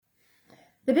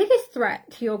The biggest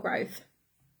threat to your growth,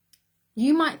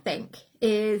 you might think,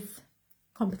 is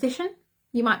competition.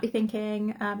 You might be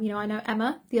thinking, I know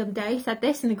Emma the other day said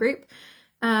this in the group.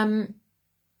 There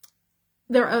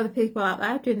are other people out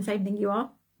there doing the same thing you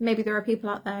are. Maybe there are people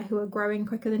out there who are growing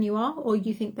quicker than you are, or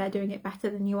you think they're doing it better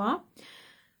than you are.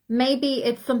 Maybe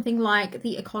it's something like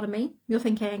the economy. You're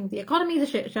thinking, the economy is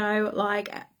a shit show,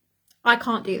 like, I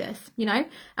can't do this,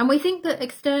 And we think that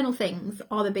external things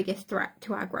are the biggest threat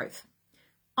to our growth.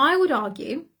 I would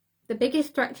argue the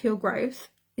biggest threat to your growth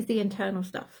is the internal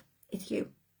stuff. It's you.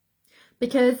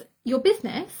 Because your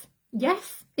business,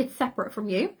 yes, it's separate from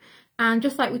you. And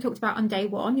just like we talked about on day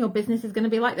one, your business is going to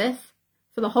be like this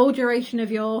for the whole duration of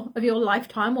your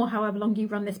lifetime, or however long you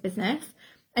run this business.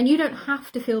 And you don't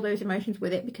have to feel those emotions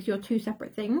with it because you're two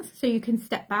separate things. So you can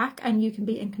step back and you can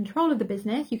be in control of the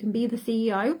business. You can be the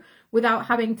CEO without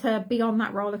having to be on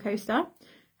that roller coaster.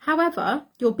 However,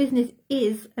 your business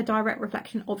is a direct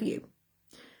reflection of you.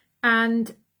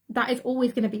 And that is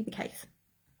always going to be the case.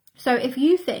 So if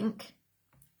you think,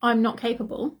 I'm not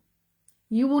capable,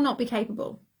 you will not be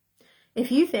capable.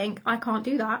 If you think, I can't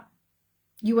do that,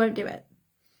 you won't do it.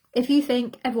 If you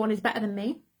think everyone is better than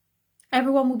me,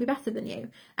 everyone will be better than you.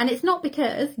 And it's not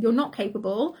because you're not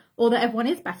capable or that everyone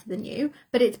is better than you,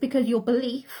 but it's because your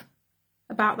belief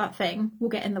about that thing will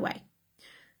get in the way.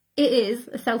 It is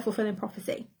a self-fulfilling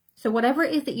prophecy. So whatever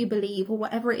it is that you believe, or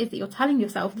whatever it is that you're telling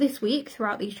yourself this week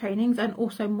throughout these trainings, and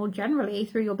also more generally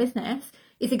through your business,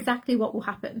 is exactly what will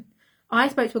happen. I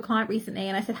spoke to a client recently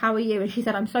and I said, how are you? And she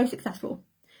said, I'm so successful.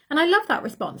 And I love that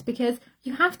response, because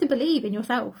you have to believe in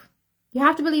yourself. You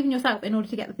have to believe in yourself in order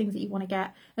to get the things that you want to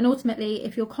get. And ultimately,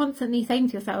 if you're constantly saying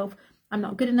to yourself, I'm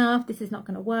not good enough, this is not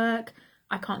going to work,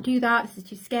 I can't do that, this is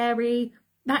too scary,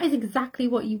 that is exactly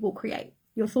what you will create.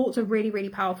 Your thoughts are really, really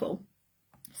powerful.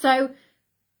 So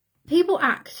people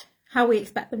act how we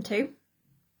expect them to.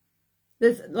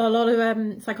 There's a lot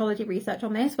of psychology research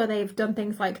on this, where they've done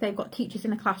things like they've got teachers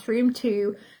in a classroom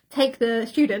to take the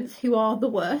students who are the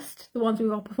worst, the ones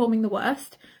who are performing the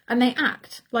worst, and they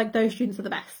act like those students are the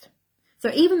best. So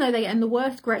even though they get in the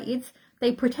worst grades,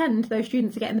 they pretend those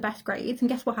students are getting the best grades, and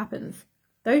guess what happens?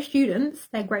 Those students,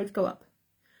 their grades go up,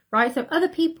 right? So other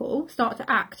people start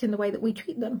to act in the way that we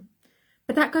treat them.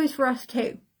 But that goes for us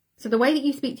too. So the way that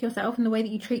you speak to yourself and the way that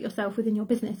you treat yourself within your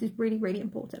business is really, really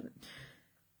important.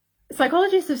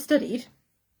 Psychologists have studied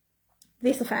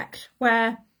this effect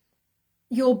where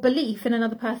your belief in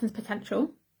another person's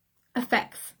potential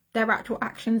affects their actual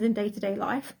actions in day-to-day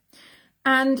life.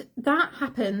 And that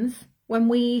happens when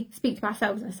we speak to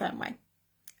ourselves in a certain way.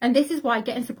 And this is why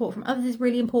getting support from others is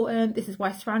really important. This is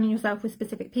why surrounding yourself with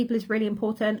specific people is really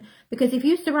important. Because if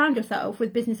you surround yourself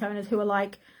with business owners who are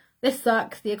like, this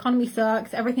sucks, the economy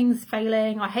sucks, everything's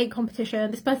failing, I hate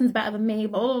competition, this person's better than me,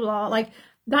 blah, blah, blah, like,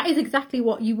 that is exactly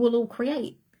what you will all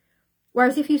create.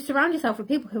 Whereas if you surround yourself with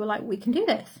people who are like, we can do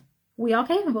this, we are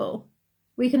capable,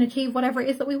 we can achieve whatever it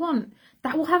is that we want,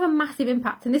 that will have a massive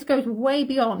impact. And this goes way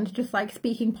beyond just like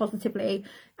speaking positively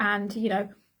and,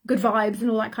 good vibes and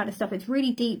all that kind of stuff. It's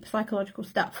really deep psychological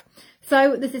stuff.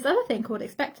 So there's this other thing called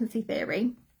expectancy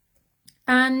theory.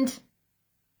 And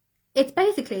it's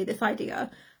basically this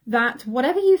idea that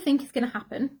whatever you think is going to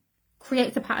happen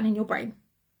creates a pattern in your brain.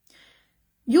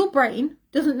 Your brain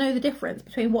doesn't know the difference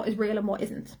between what is real and what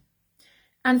isn't.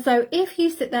 And so if you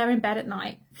sit there in bed at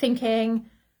night thinking,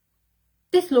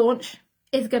 this launch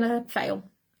is going to fail,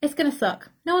 it's going to suck,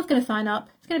 no one's going to sign up,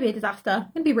 it's going to be a disaster,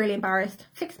 I'm going to be really embarrassed,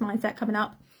 fixed mindset coming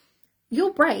up,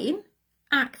 your brain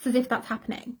acts as if that's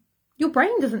happening. Your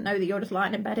brain doesn't know that you're just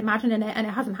lying in bed imagining it and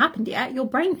it hasn't happened yet. Your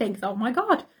brain thinks, oh my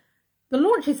God, the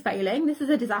launch is failing, this is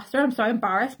a disaster, I'm so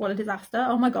embarrassed, what a disaster,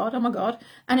 oh my God.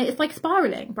 And it's like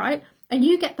spiraling, right? And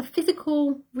you get the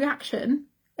physical reaction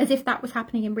as if that was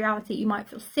happening in reality. You might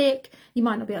feel sick, you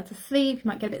might not be able to sleep, you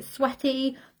might get a bit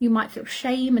sweaty, you might feel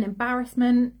shame and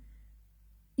embarrassment.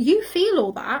 You feel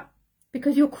all that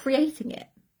because you're creating it.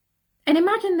 And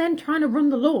imagine then trying to run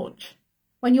the launch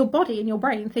when your body and your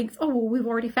brain thinks, oh, well, we've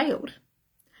already failed.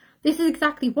 This is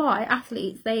exactly why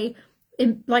athletes, they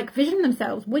vision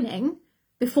themselves winning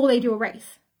before they do a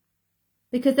race.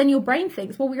 Because then your brain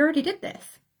thinks, well, we already did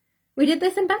this. We did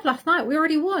this in bed last night, we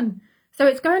already won. So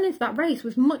it's going into that race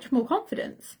with much more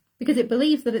confidence because it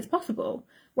believes that it's possible.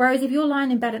 Whereas if you're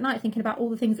lying in bed at night thinking about all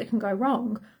the things that can go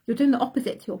wrong, you're doing the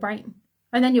opposite to your brain.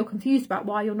 And then you're confused about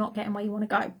why you're not getting where you want to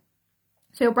go.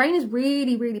 So your brain is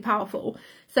really, really powerful.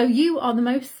 So you are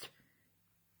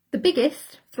the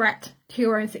biggest threat to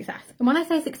your own success. And when I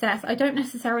say success, I don't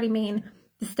necessarily mean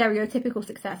the stereotypical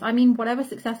success. I mean whatever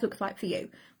success looks like for you.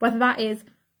 Whether that is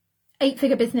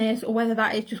 8-figure business or whether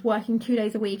that is just working 2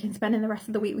 days a week and spending the rest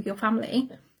of the week with your family,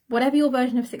 whatever your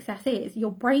version of success is,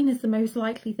 your brain is the most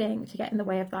likely thing to get in the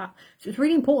way of that. So it's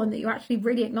really important that you're actually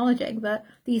really acknowledging that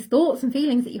these thoughts and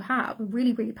feelings that you have are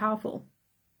really, really powerful.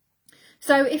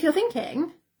 So if you're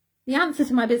thinking, the answer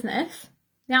to my business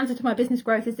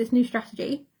growth is this new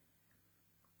strategy,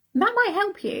 that might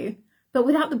help you. But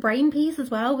without the brain piece as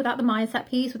well, without the mindset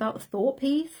piece, without the thought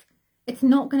piece, it's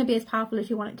not going to be as powerful as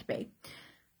you want it to be.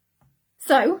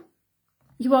 So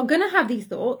you are going to have these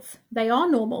thoughts. They are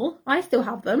normal. I still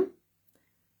have them.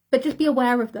 But just be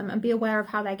aware of them and be aware of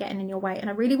how they're getting in your way. And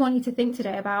I really want you to think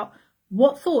today about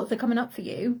what thoughts are coming up for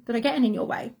you that are getting in your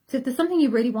way. So if there's something you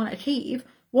really want to achieve,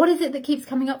 what is it that keeps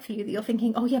coming up for you that you're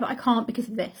thinking, oh yeah, but I can't because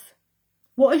of this?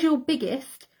 What is your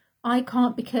biggest I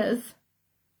can't because?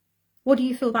 What do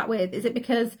you fill that with? Is it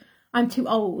because I'm too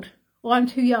old, or I'm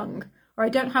too young, or I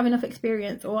don't have enough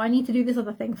experience, or I need to do this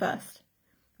other thing first?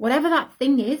 Whatever that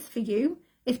thing is for you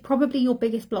is probably your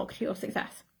biggest block to your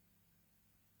success.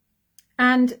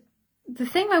 And the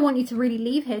thing I want you to really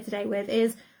leave here today with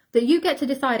is that you get to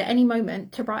decide at any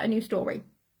moment to write a new story.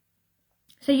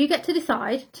 So you get to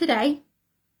decide today,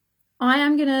 I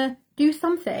am going to do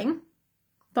something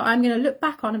that I'm going to look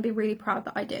back on and be really proud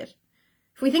that I did.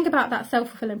 If we think about that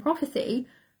self-fulfilling prophecy,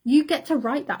 you get to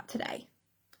write that today.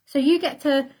 So you get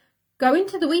to go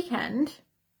into the weekend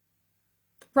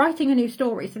writing a new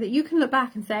story so that you can look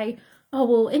back and say, oh,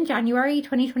 well, in January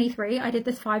 2023, I did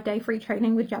this 5-day free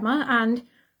training with Gemma, and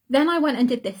then I went and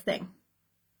did this thing.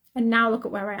 And now look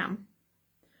at where I am.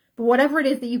 But whatever it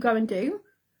is that you go and do,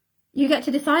 you get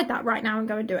to decide that right now and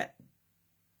go and do it.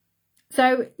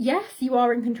 So yes, you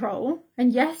are in control,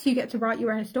 and yes, you get to write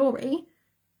your own story.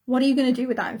 What are you going to do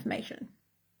with that information?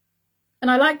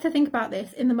 And I like to think about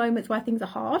this in the moments where things are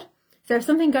hard. So if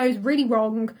something goes really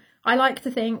wrong, I like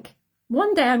to think,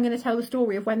 one day I'm going to tell the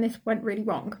story of when this went really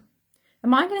wrong.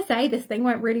 Am I going to say this thing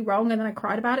went really wrong and then I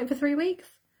cried about it for 3 weeks?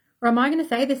 Or am I going to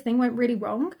say this thing went really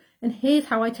wrong and here's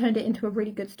how I turned it into a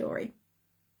really good story?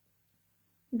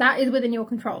 That is within your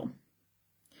control.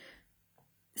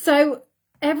 So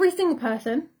every single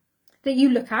person that you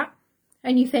look at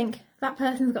and you think, that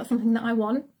person's got something that I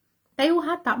want, they all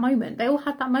had that moment. They all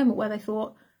had that moment where they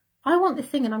thought, I want this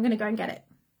thing and I'm going to go and get it.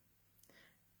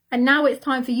 And now it's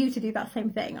time for you to do that same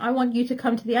thing. I want you to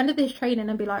come to the end of this training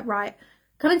and be like, right,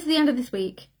 coming to the end of this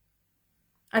week,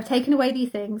 I've taken away these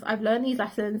things, I've learned these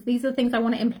lessons, these are the things I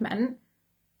want to implement,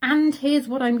 and here's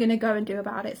what I'm going to go and do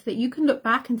about it so that you can look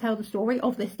back and tell the story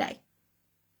of this day.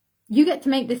 You get to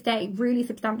make this day really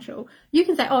substantial. You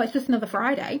can say, oh, it's just another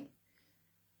Friday.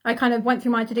 I kind of went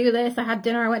through my to-do list, I had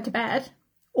dinner, I went to bed.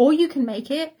 Or you can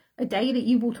make it a day that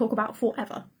you will talk about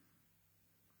forever.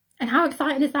 And how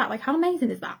exciting is that? Like, how amazing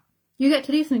is that? You get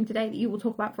to do something today that you will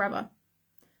talk about forever.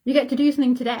 You get to do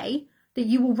something today that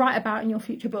you will write about in your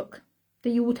future book, that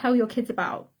you will tell your kids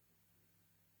about.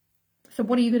 So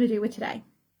what are you going to do with today?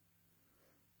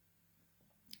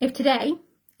 If today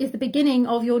is the beginning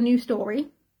of your new story,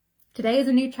 today is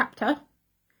a new chapter,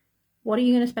 what are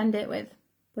you going to spend it with?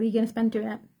 What are you going to spend doing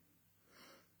it?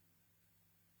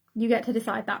 You get to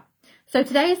decide that. So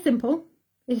today is simple.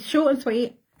 It's short and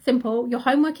sweet, simple. Your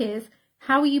homework is,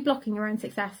 how are you blocking your own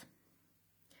success?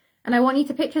 And I want you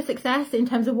to picture success in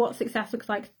terms of what success looks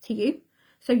like to you.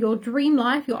 So your dream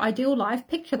life, your ideal life,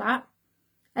 picture that.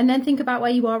 And then think about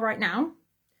where you are right now.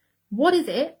 What is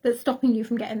it that's stopping you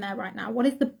from getting there right now? What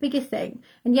is the biggest thing?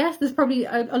 And yes, there's probably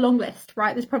a long list,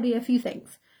 right? There's probably a few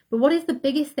things. But what is the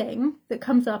biggest thing that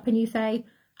comes up and you say,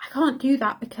 I can't do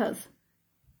that because...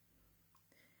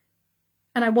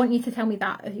 And I want you to tell me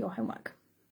that as your homework.